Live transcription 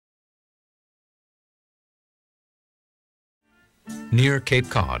Near Cape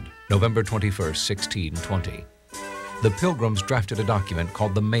Cod, November 21, 1620. The Pilgrims drafted a document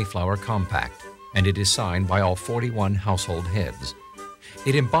called the Mayflower Compact, and it is signed by all 41 household heads.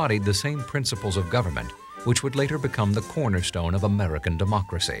 It embodied the same principles of government which would later become the cornerstone of American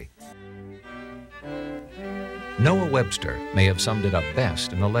democracy. Noah Webster may have summed it up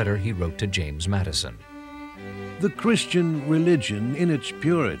best in a letter he wrote to James Madison. The Christian religion, in its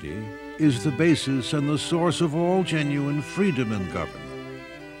purity, is the basis and the source of all genuine freedom in government.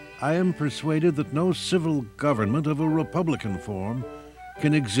 I am persuaded that no civil government of a republican form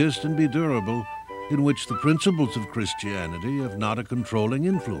can exist and be durable in which the principles of Christianity have not a controlling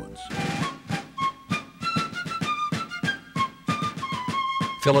influence.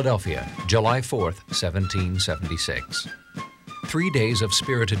 Philadelphia, July 4, 1776. 3 days of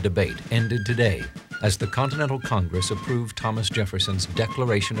spirited debate ended today as the Continental Congress approved Thomas Jefferson's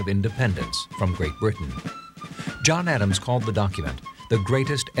Declaration of Independence from Great Britain. John Adams called the document the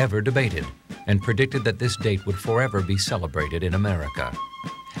greatest ever debated and predicted that this date would forever be celebrated in America.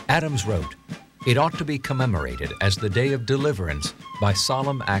 Adams wrote, "It ought to be commemorated as the day of deliverance by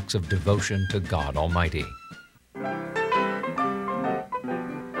solemn acts of devotion to God Almighty."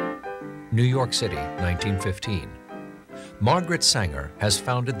 New York City, 1915. Margaret Sanger has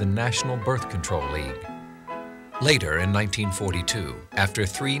founded the National Birth Control League. Later, in 1942, after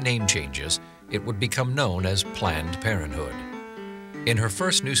 3 name changes, it would become known as Planned Parenthood. In her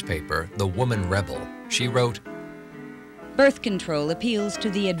first newspaper, The Woman Rebel, she wrote, "Birth control appeals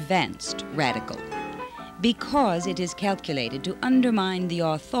to the advanced radical because it is calculated to undermine the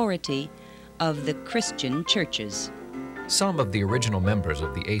authority of the Christian churches." Some of the original members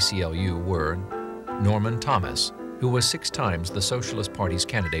of the A.C.L.U. were Norman Thomas, who was 6 times the Socialist Party's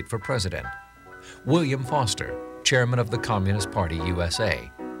candidate for president; William Foster, chairman of the Communist Party USA;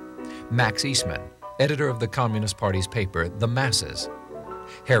 Max Eastman, editor of the Communist Party's paper, The Masses;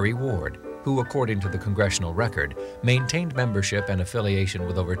 Harry Ward, who, according to the Congressional Record, maintained membership and affiliation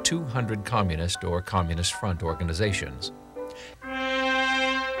with over 200 Communist or Communist Front organizations.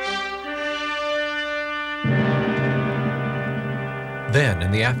 Then,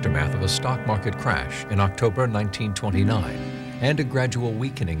 in the aftermath of a stock market crash in October 1929 and a gradual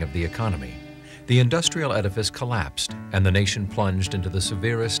weakening of the economy, the industrial edifice collapsed and the nation plunged into the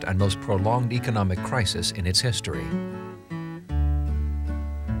severest and most prolonged economic crisis in its history.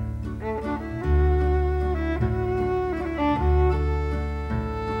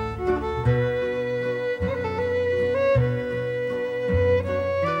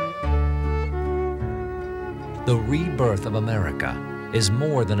 The rebirth of America is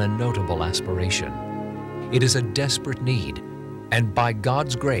more than a notable aspiration. It is a desperate need, and by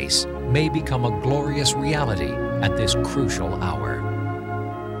God's grace may become a glorious reality at this crucial hour.